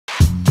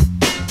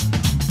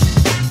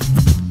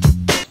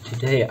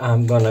Today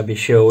I'm gonna be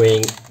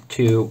showing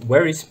two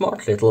very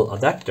smart little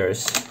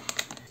adapters.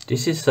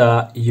 This is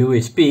a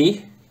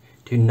USB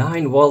to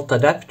 9-volt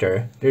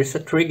adapter. There's a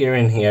trigger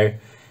in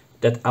here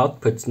that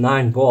outputs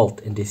 9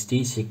 volt in this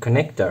DC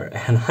connector,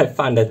 and I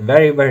find that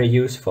very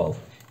useful.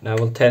 And I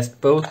will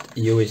test both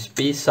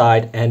USB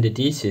side and the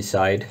DC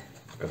side.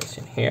 Goes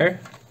in here.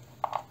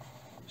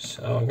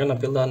 So I'm gonna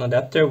build an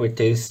adapter with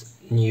these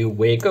new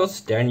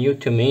Wagos. They're new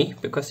to me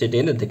because they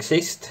didn't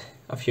exist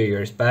a few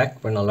years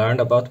back when I learned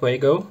about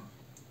Wago.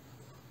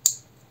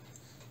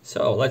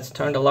 So let's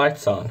turn the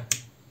lights on.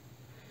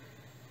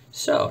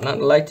 So now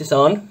the light is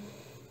on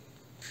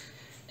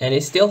and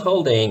it's still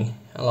holding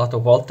a lot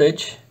of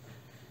voltage,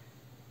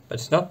 but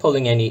it's not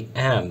pulling any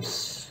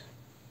amps.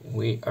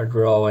 We are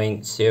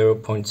drawing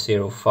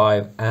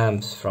 0.05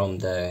 amps from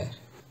the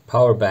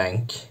power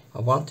bank. I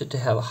wanted to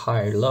have a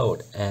higher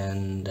load,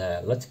 and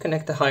let's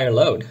connect the higher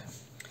load.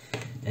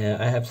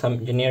 I have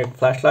some generic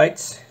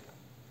flashlights,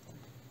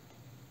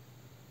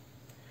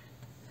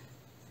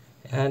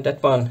 and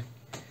that one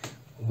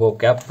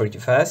woke up pretty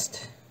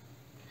fast.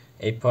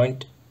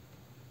 8.8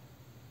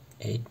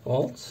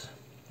 volts.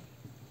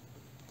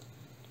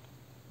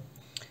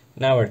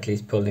 Now we're at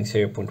least pulling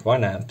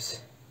 0.1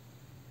 amps.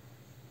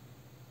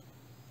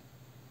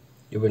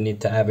 You will need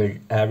to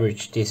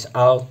average this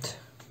out.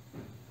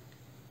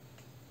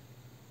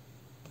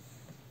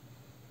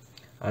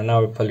 And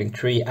now we're pulling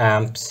 3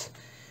 amps,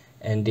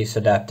 and this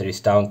adapter is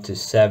down to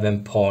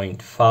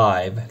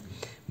 7.5.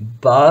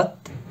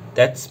 But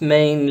that's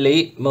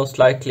most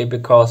likely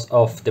because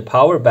of the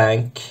power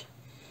bank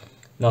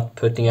not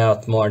putting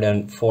out more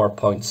than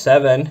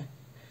 4.7.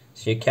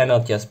 So you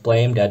cannot just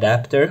blame the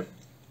adapter.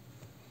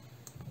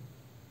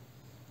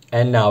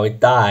 And now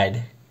it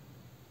died.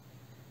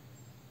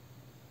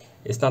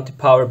 It's not the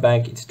power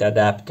bank, it's the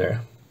adapter.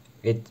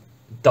 It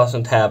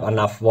doesn't have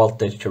enough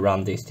voltage to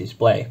run this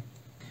display.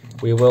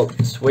 We will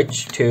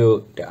switch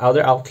to the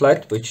other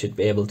outlet, which should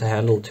be able to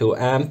handle 2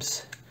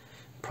 amps.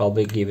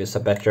 Probably give us a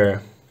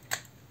better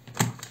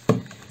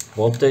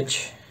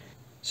voltage.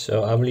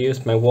 So I will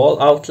use my wall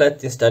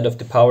outlet instead of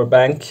the power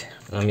bank.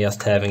 I'm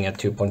just having a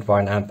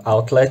 2.1 amp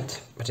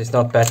outlet, but it's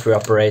not battery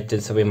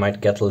operated, so we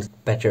might get a little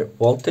better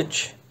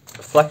voltage.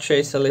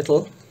 Fluctuates a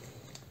little.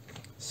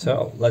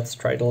 So let's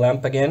try the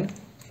lamp again.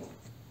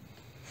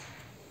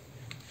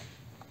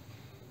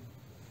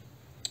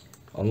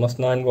 Almost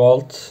 9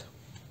 volts.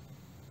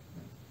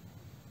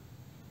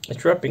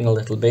 It's dropping a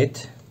little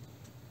bit,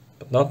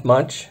 but not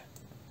much.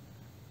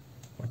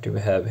 What do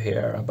we have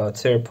here? About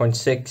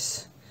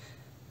 0.6,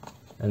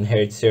 and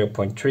here it's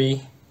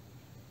 0.3.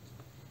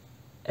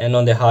 And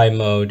on the high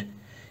mode,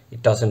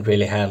 it doesn't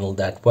really handle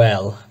that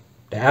well.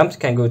 The amps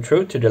can go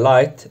through to the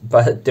light,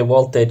 but the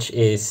voltage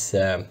is...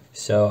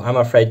 so I'm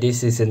afraid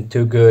this isn't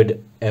too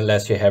good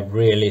unless you have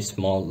really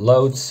small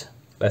loads,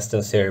 less than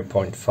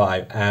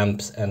 0.5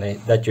 amps, and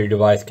that your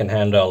device can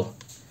handle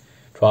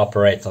to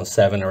operate on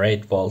 7 or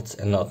 8 volts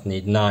and not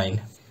need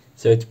 9.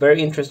 So it's a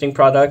very interesting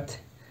product,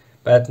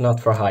 but not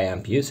for high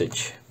amp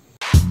usage.